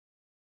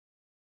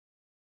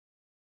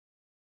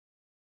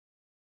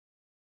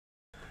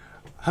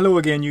Hello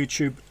again,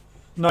 YouTube.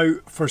 Now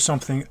for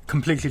something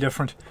completely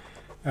different.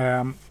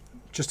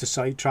 Just a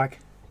sidetrack.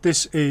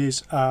 This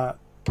is a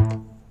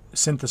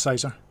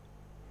synthesizer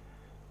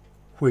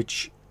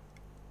which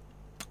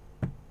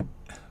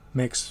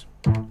makes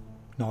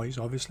noise,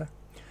 obviously,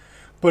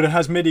 but it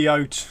has MIDI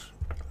out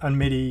and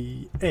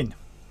MIDI in.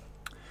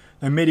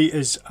 Now MIDI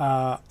is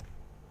a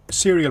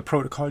serial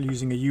protocol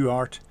using a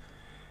UART,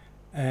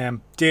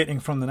 dating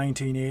from the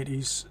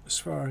 1980s as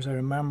far as I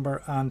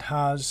remember, and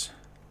has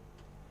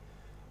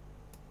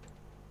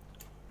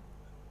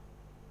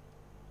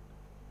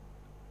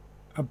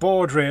a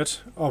baud rate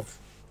of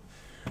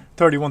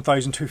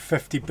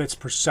 31,250 bits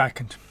per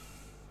second,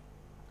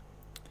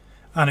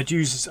 and it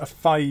uses a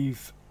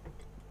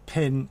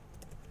 5-pin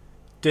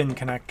DIN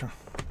connector.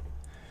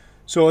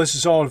 So this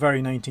is all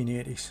very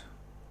 1980s.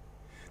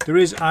 There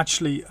is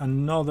actually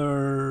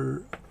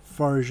another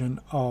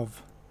version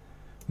of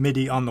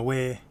MIDI on the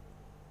way.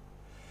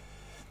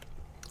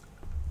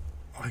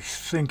 I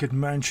think it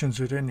mentions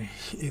it in.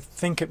 I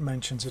think it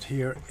mentions it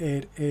here.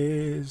 It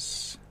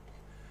is.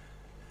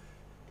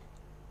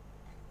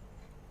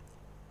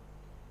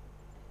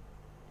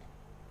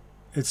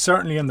 It's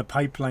certainly in the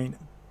pipeline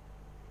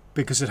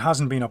because it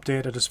hasn't been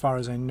updated, as far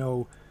as I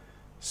know,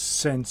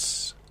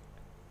 since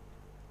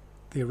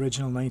the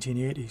original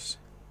 1980s.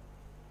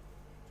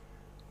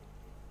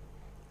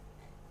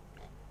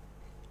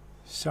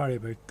 Sorry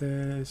about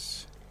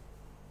this.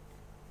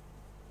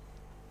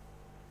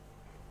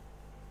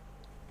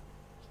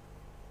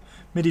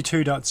 MIDI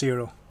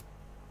 2.0.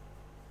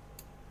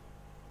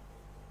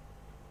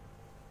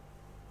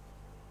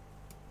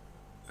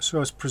 So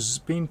it's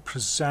being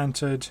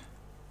presented .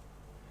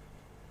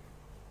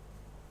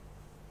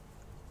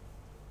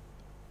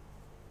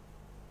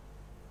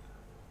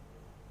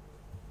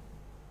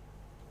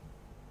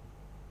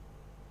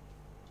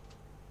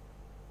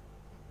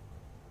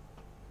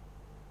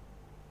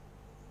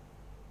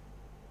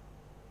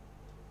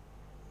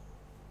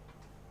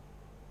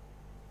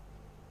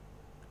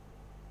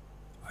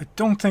 I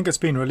don't think it's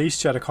been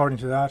released yet, according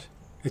to that.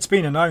 It's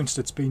been announced,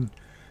 it's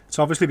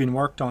obviously been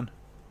worked on.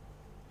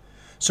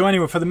 So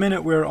anyway, for the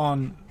minute we're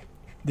on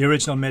the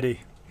original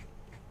MIDI,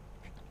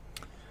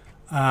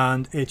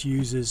 and it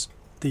uses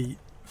the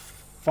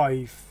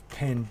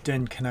 5-pin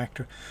DIN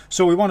connector.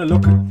 So we want to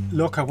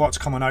look at what's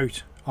coming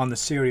out on the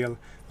serial.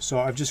 So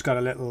I've just got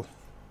the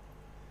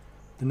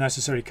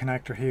necessary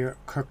connector here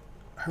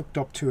hooked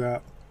up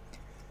to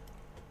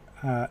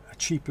a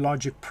cheap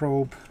Logic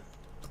probe.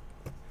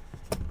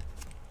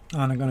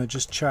 And I'm going to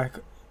just check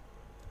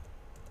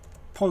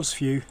pulse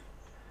view,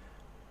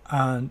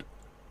 and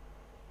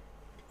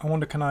I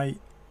wonder, can I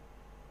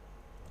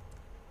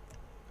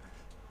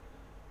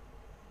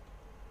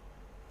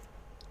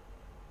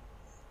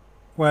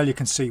well, you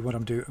can see what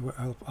I'm doing.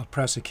 I'll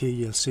press a key,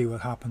 you'll see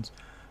what happens.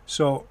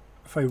 So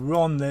if I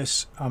run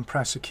this and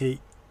press a key,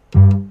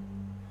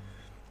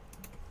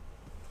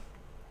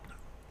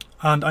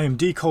 and I am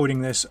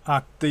decoding this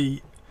at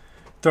the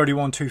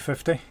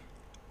 31,250.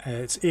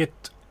 It's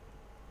 8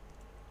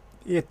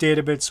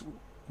 data bits,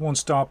 1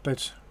 stop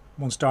bit,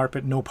 1 start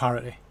bit, no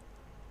parity,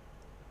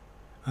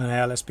 and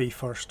LSB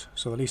first,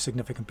 so the least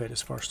significant bit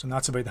is first, and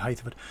that's about the height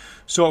of it.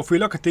 So if we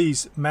look at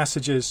these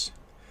messages,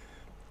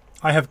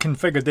 I have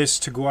configured this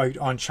to go out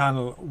on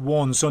channel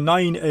 1. So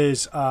 9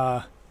 is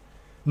a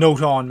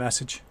note on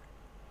message,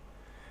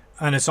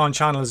 and it's on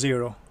channel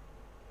 0.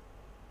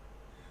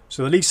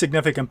 So the least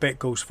significant bit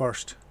goes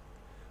first.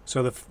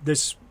 So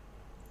this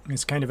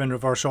is kind of in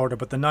reverse order,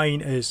 but the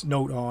 9 is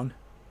note on,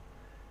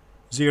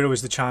 0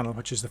 is the channel,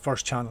 which is the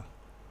first channel,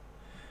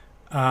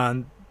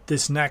 and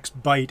this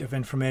next byte of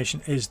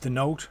information is the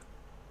note,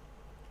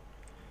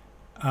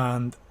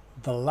 and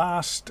the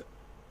last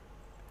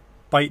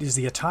byte is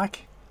the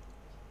attack,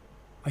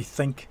 I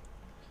think,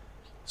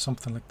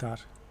 something like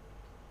that.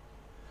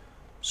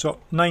 So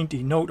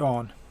 90, note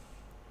on,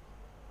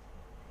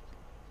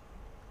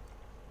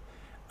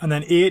 and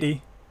then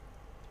 80,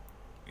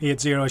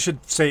 I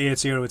should say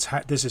 80,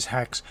 this is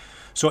hex,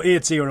 so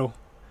 80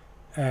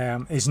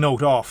 is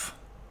note off.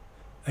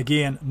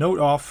 Again, note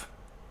off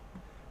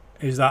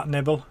is that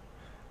nibble,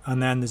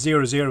 and then the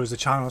 00 is the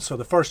channel. So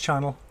the first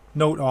channel,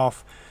 note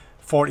off,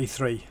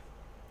 43.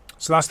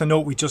 So that's the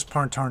note we just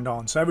turned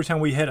on. So every time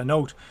we hit a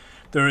note,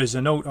 there is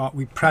a note on,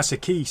 we press a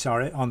key,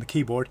 on the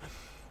keyboard.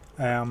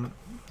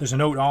 There's a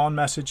note on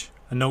message,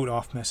 a note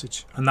off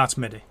message, and that's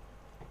MIDI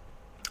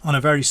on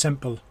a very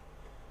simple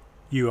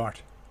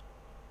UART.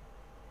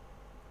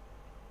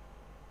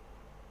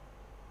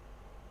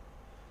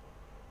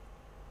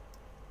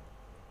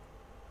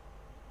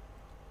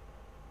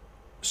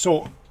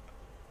 So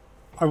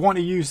I want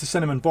to use the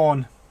cinnamon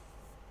bun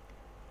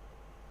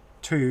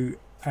to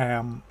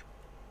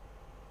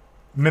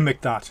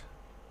mimic that.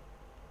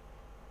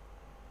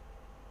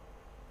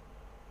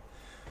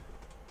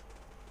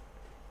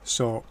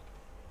 So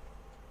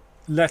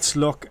let's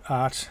look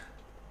at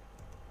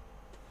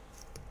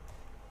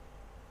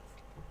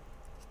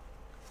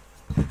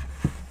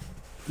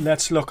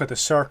the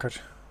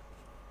circuit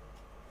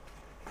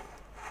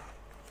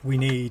we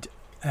need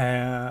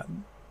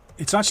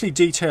it's actually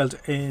detailed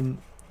in,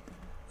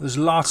 there's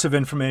lots of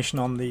information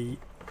on the,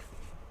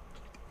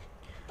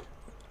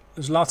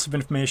 there's lots of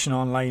information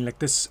online. Like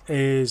this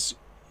is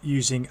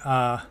using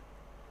a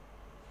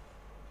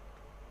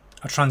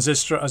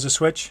transistor as a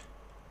switch.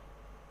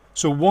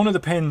 So one of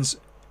the pins,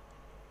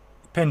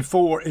 pin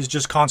 4, is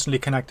just constantly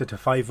connected to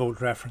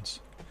 5-volt reference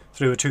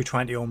through a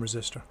 220 ohm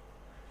resistor.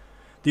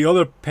 The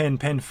other pin,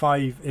 pin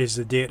 5, is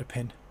the data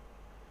pin.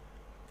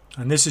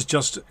 And this is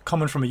just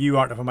coming from a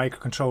UART of a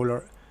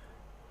microcontroller,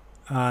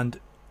 and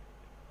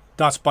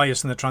that's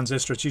biased in the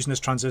transistor. It's using this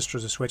transistor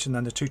as a switch, and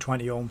then the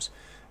 220 ohms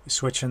is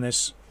switching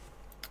this.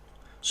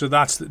 So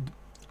that's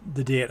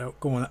the data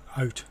going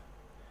out.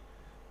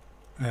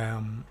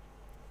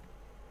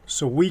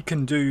 So we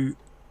can do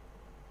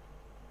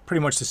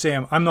pretty much the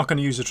same. I'm not going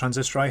to use a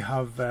transistor. I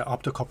have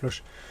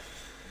optocouplers.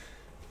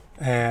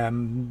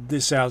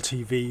 This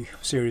LTV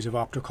series of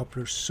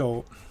optocouplers.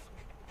 So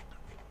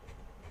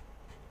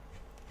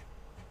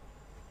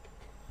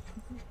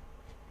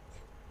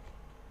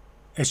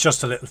it's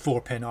just a little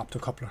 4-pin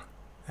optocoupler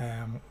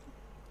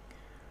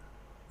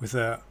with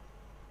an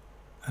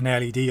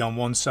LED on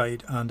one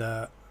side and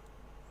a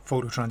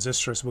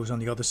phototransistor, I suppose, on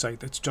the other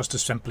side. It's just a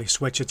simply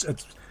switch. It's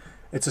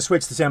a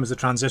switch the same as the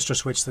transistor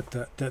switch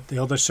that the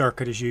other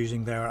circuit is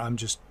using there.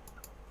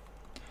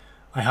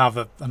 I have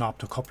an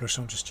optocoupler,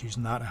 so I'm just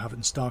using that. I have it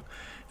in stock.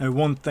 Now,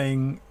 one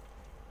thing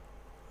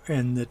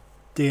in the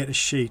data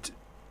sheet,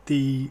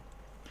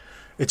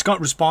 it's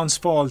got response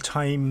fall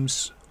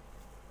times.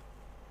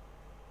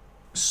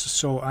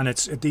 So, and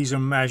these are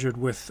measured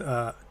with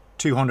a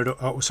 100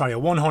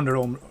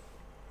 ohm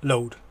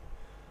load.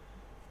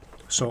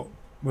 So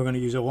we're going to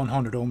use a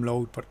 100 ohm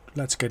load, but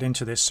let's get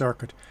into this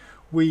circuit.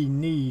 We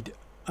need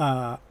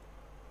so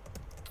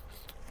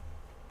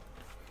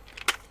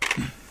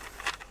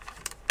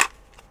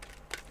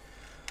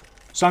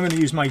I'm going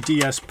to use my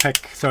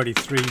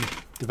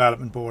DS-PIC33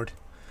 development board.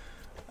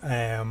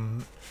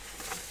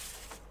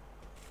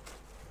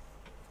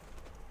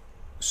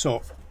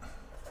 So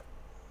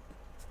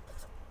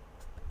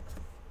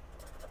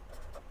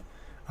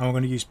and we're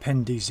going to use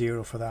pin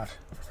D0 for that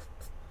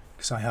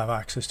because I have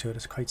access to it.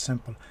 It's quite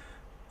simple.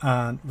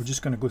 And we're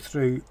just going to go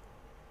through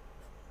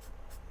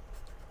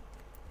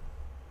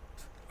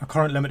a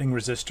current limiting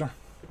resistor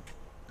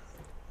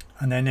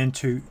and then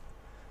into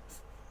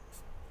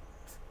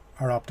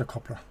our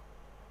optocoupler.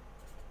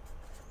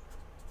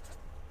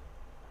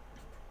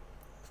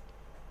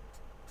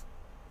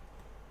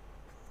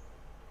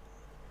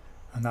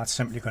 And that's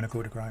simply going to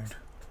go to ground.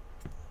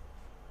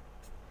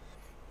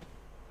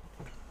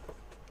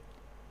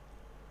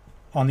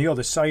 On the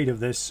other side of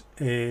this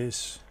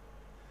is,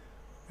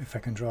 if I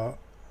can draw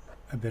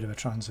a bit of a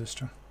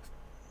transistor,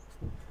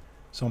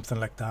 something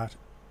like that,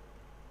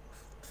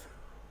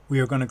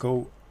 we are going to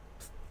go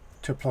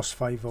to plus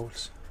 5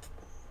 volts.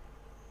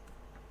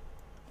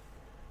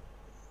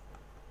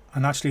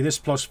 And actually this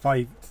plus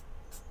 5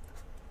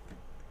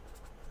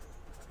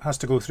 has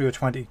to go through a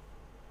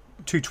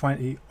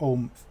 220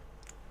 ohm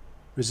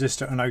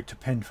resistor and out to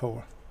pin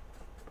 4.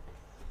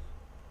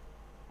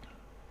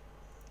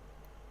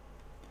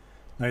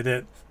 Now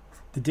the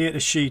data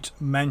sheet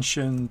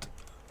mentioned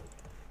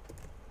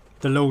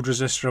the load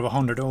resistor of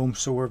 100 ohms,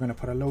 so we're going to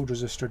put a load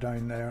resistor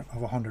down there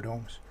of 100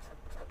 ohms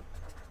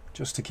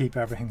just to keep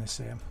everything the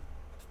same.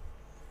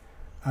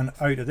 And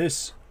out of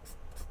this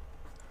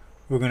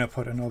we're going to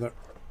put another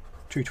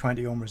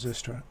 220 ohm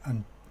resistor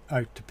and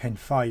out to pin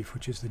 5,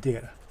 which is the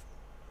data.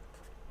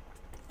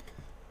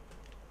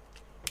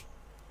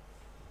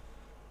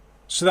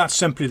 So that's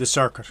simply the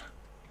circuit.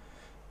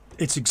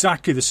 It's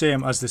exactly the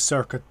same as the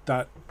circuit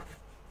that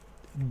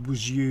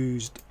was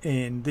used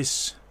in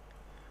this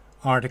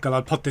article.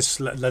 I'll put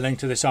the link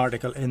to this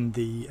article in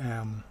the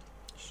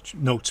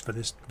notes for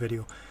this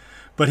video.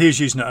 But he's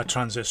using a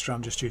transistor.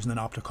 I'm just using an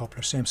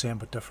optocoupler. Same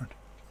but different.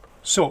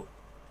 So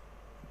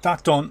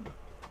that done,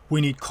 we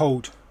need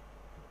code.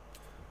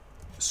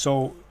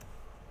 So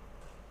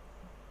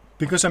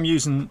because I'm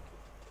using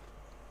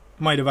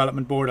my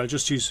development board, I'll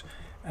just use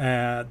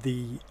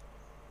the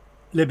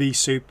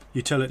libsoup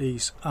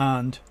utilities,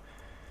 and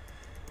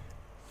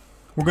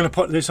we're going to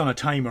put this on a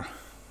timer.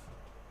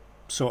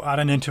 So at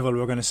an interval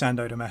we're going to send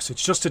out a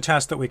message just to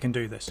test that we can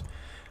do this.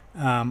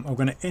 We're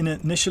going to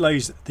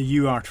initialize the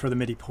UART for the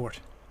MIDI port.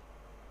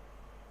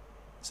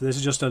 So this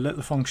is just a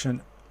little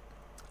function,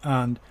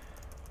 and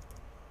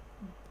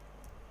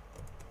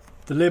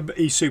the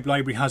libsoup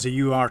library has a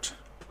UART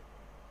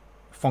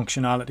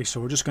functionality,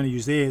 so we're just going to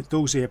use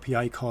those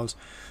API calls.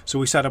 So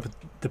we set up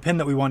the pin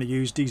that we want to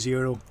use,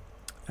 D0.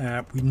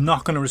 We're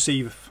not going to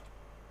receive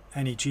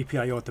any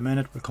GPIO at the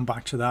minute. We'll come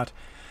back to that.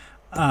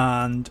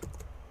 And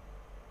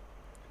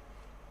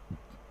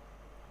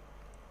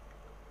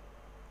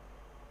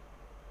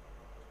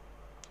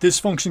this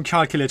function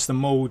calculates the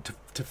mode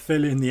to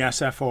fill in the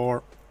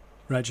SFR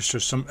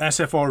registers. Some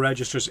SFR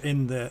registers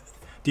in the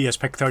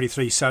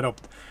DS-PIC33 set up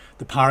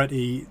the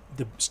parity,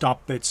 the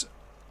stop bits,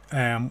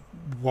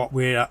 what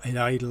way it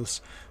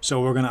idles.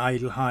 So we're going to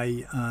idle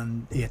high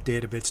and 8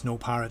 data bits, no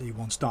parity,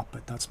 1 stop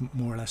bit. That's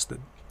more or less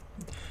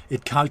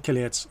it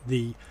calculates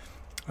the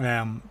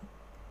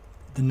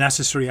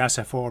necessary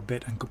SFR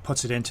bit and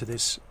puts it into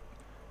this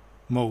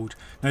mode.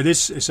 Now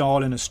this is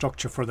all in a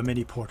structure for the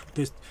MIDI port.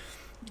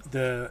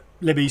 The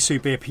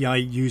libsoup API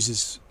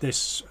uses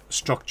this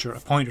structure, a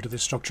pointer to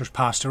this structure is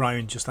passed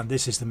around just, and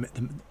this is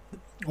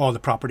all the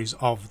properties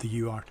of the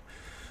UART.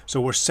 So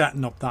we're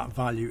setting up that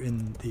value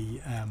in the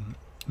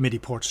MIDI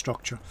port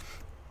structure.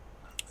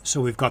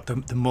 So we've got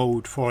the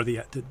mode for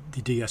the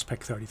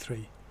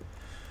DSPIC33.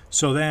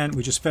 So then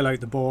we just fill out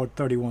the board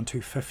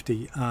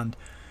 31250, and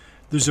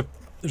there's a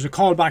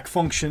callback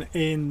function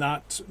in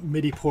that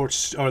MIDI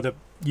port or the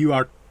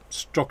UART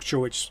structure,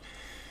 which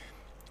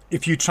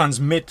if you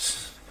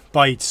transmit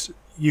bytes,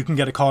 you can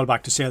get a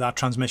callback to say that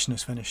transmission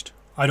is finished.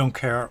 I don't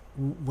care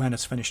when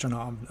it's finished or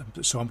not,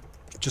 so I'm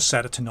just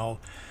set it to null.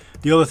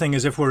 The other thing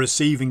is, if we're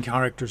receiving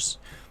characters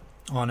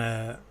on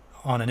an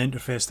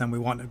interface, then we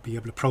want to be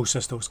able to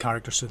process those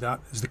characters, so that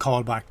is the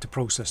callback to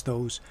process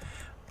those.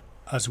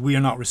 As we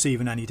are not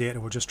receiving any data,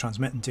 we're just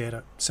transmitting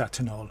data, set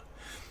to null.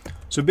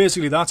 So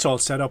basically that's all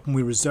set up, and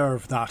we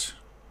reserve that.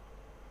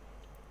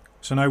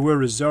 So now we're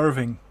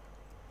reserving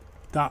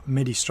that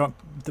MIDI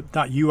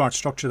that UART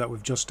structure that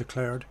we've just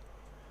declared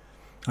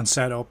and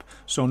set up.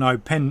 So now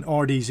pin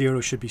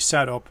RD0 should be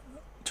set up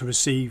to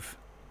receive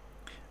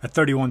at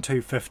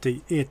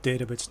 31250, 8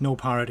 data bits, no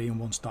parity, and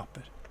 1 stop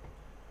bit.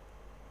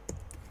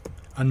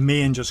 And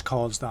main just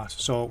calls that.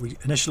 So we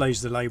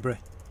initialize the library,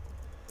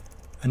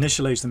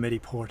 initialize the MIDI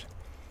port,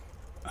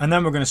 and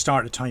then we're going to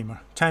start a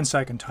timer,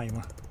 10-second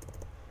timer,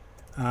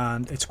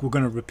 and we're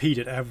going to repeat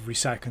it every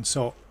second.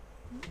 So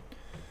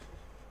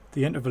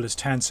the interval is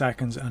 10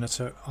 seconds, and it's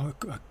a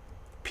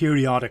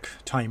periodic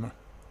timer,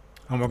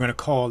 and we're going to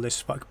call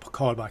this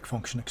callback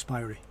function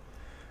expiry,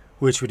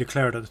 which we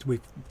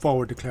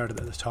forward declared it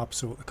at the top,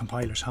 so the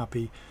compiler's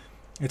happy.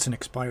 It's an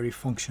expiry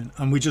function,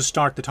 and we just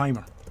start the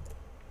timer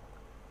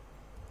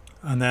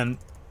and then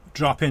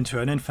drop into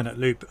an infinite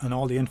loop, and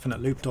all the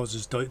infinite loop does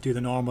is do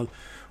the normal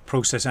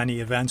process any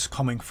events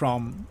coming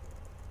from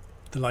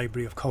the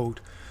library of code.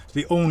 So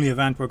the only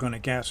event we're going to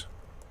get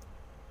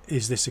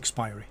is this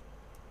expiry.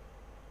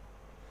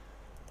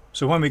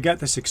 So when we get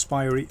this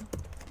expiry,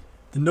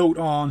 the note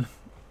on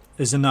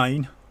is a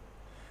 9.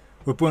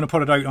 We're going to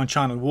put it out on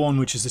channel 1,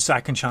 which is the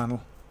second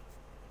channel,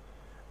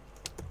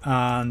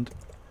 and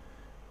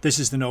this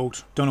is the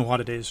note, don't know what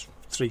it is,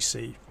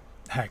 3C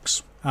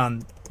hex,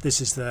 and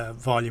this is the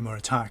volume or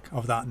attack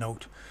of that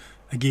note.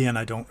 Again,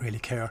 I don't really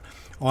care.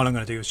 All I'm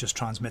going to do is just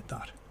transmit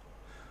that.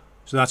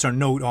 So that's our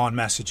note on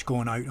message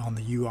going out on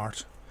the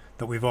UART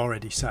that we've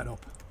already set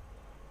up.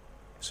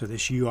 So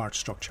this UART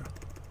structure.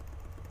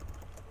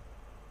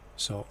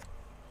 So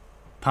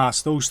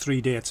pass those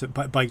 3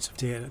 bytes of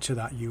data to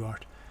that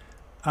UART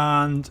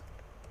and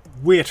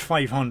wait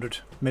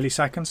 500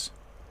 milliseconds.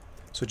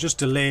 So just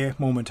delay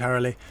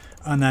momentarily,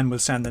 and then we'll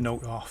send the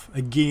note off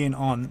again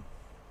on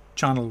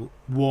channel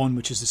 1,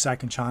 which is the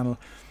second channel,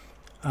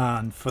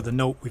 and for the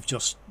note we've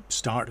just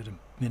started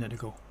a minute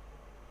ago,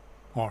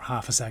 or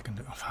half a second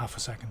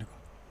ago,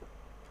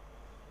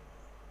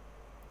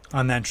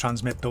 and then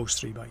transmit those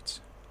 3 bytes.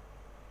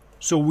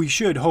 So we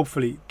should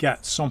hopefully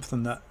get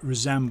something that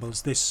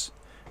resembles this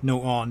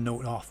note on,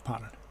 note off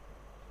pattern.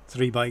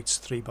 3 bytes,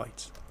 3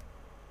 bytes.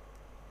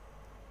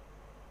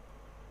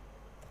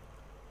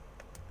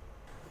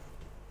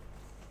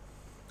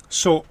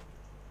 So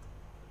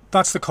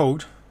that's the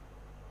code.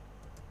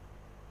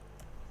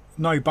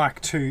 Now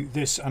back to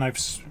this, and I've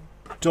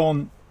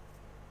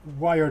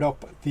wired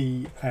up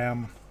the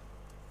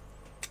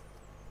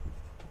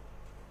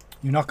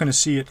you're not going to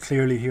see it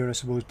clearly here, I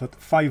suppose, but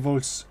 5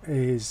 volts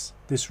is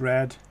this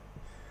red.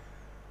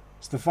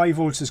 So the 5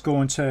 volts is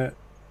going to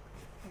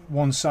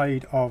one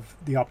side of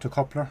the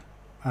optocoupler,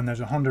 and there's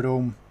a 100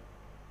 ohm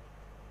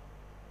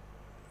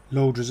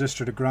load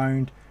resistor to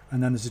ground,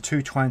 and then there's a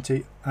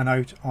 220 and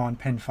out on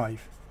pin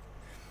 5,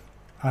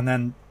 and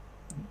then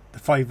the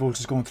 5 volts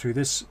is going through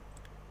this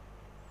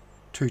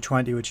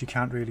 220, which you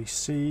can't really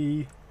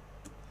see,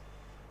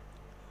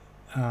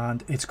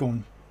 and it's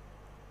going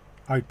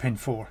out pin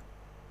 4,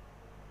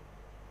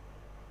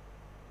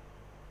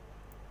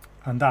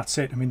 and that's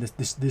it. I mean,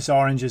 this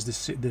orange is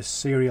this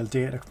serial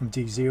data from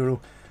D0.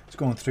 It's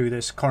going through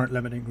this current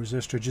limiting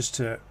resistor just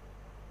to,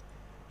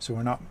 so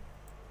we're not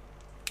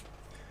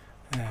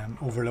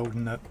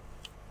overloading the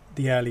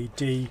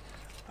LED.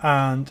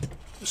 And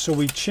so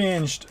we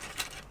changed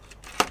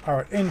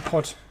our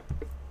input.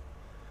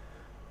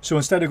 So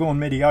instead of going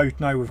MIDI out,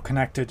 now we've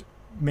connected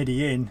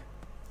MIDI in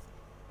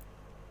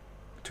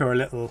to our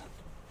little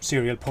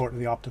serial port of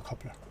the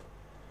optocoupler,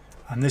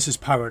 and this is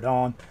powered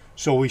on.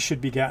 So we should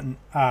be getting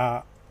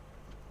a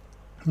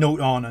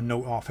note on and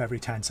note off every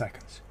 10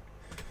 seconds.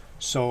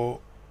 So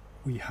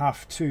we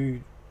have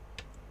to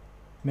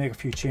make a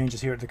few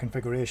changes here to the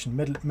configuration.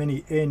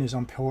 MIDI in is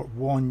on port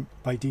 1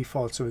 by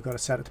default, so we've got to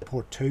set it to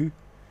port 2,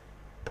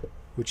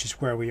 which is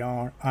where we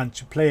are. And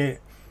to play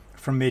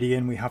from MIDI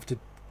in, we have to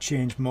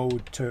change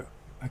mode to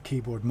a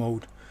keyboard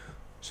mode.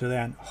 So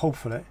then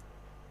hopefully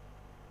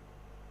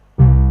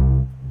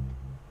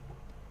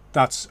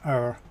that's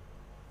our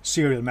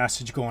serial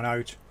message going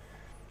out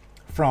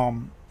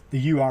from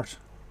the UART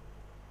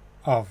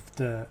of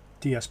the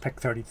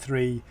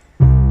DS-PIC33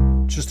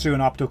 just through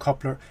an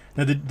optocoupler.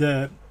 Now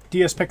the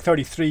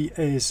DS-PIC33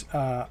 is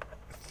a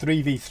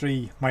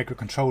 3v3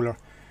 microcontroller,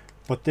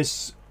 but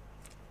this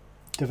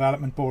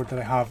development board that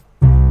I have,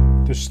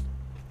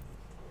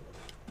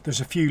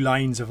 there's a few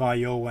lines of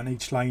I/O, and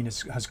each line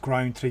has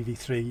ground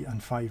 3v3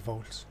 and 5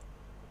 volts.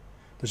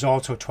 There's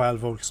also a 12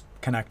 volts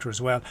connector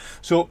as well.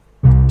 So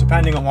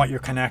depending on what you're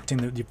connecting,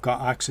 you've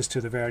got access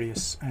to the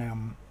various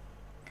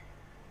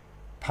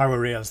power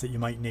rails that you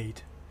might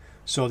need.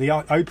 So the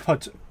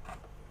output,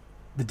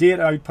 the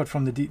data output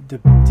from the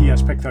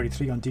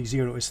DS-PIC33 on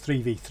D0 is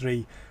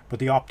 3v3, but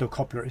the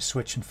optocoupler is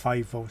switching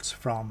 5 volts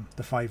from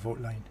the 5 volt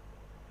line,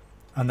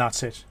 and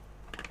that's it.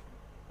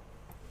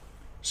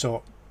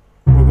 So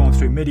we're going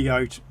through MIDI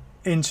out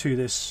into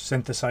this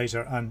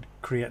synthesizer and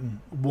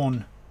creating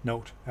one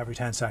note every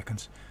 10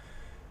 seconds.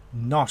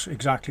 Not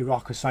exactly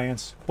rocket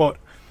science, but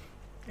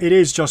it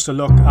is just a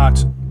look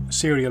at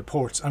serial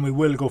ports, and we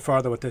will go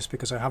further with this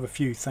because I have a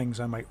few things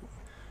I might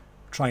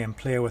try and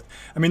play with.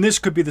 I mean, this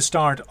could be the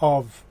start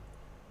of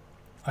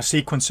a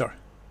sequencer,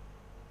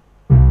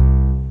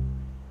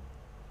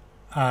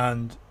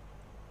 and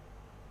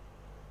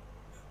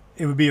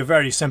it would be a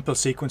very simple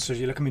sequencer.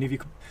 You look, I mean, if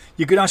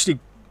you could actually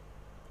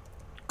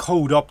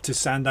code up to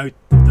send out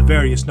the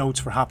various notes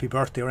for Happy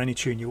Birthday or any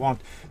tune you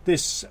want.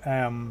 This, if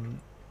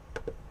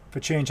I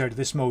change out of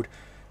this mode,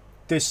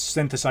 this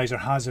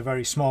synthesizer has a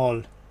very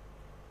small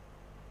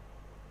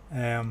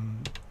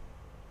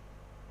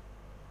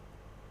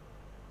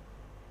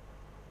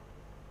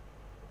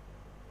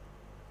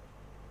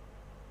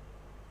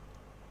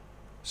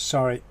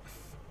sorry,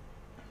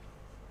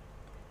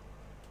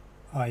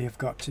 I have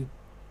got to,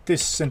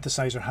 this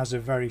synthesizer has a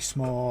very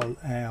small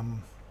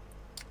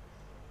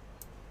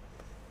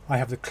I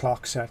have the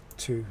clock set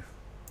to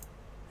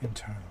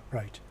internal,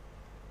 right?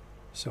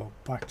 So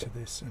back to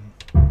this, and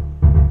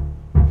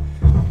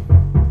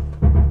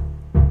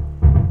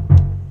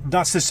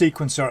that's the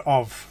sequencer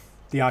of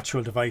the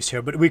actual device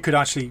here, but we could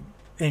actually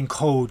in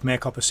code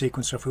make up a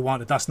sequencer if we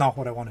wanted. That's not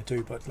what I want to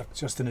do, but look,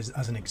 just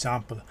as an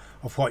example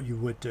of what you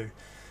would do.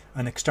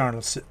 An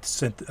external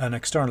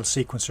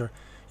sequencer,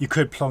 you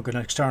could plug an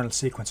external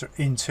sequencer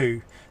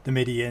into the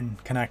MIDI in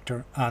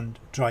connector and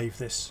drive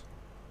this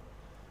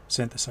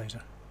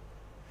synthesizer.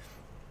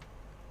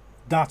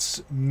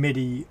 That's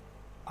MIDI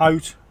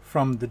out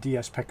from the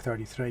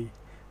DS-PIC33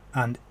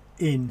 and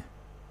in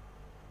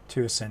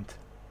to a synth.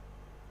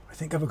 I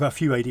think I've got a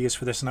few ideas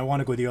for this, and I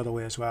want to go the other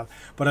way as well,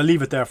 but I'll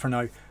leave it there for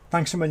now.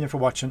 Thanks a million for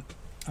watching,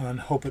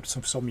 and hope it's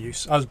of some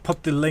use. I'll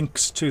put the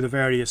links to the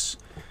various,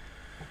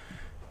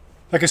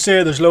 like I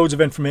say, there's loads of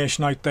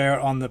information out there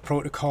on the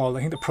protocol.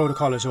 I think the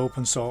protocol is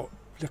open, so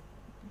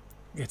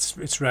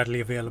it's readily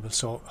available,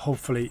 so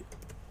hopefully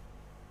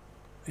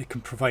it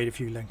can provide a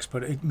few links.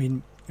 But I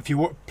mean, if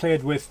you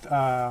played with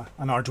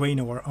an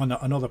Arduino or on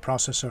another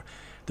processor,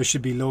 there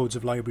should be loads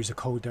of libraries of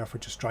code there for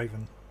just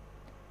driving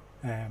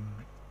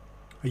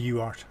a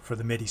UART for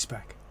the MIDI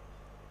spec.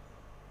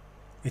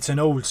 It's an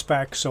old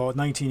spec, so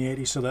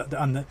 1980, so that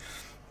and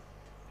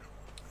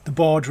the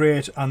baud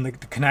rate and the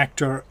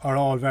connector are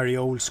all very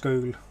old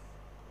school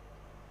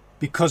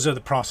because of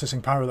the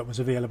processing power that was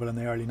available in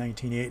the early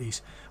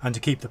 1980s, and to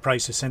keep the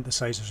price of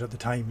synthesizers at the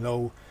time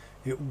low,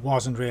 it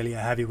wasn't really a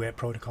heavyweight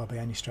protocol by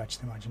any stretch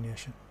of the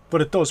imagination.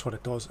 But it does what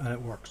it does, and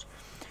it works.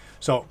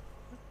 So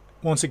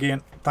once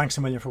again, thanks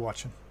a million for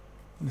watching,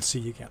 and see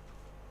you again.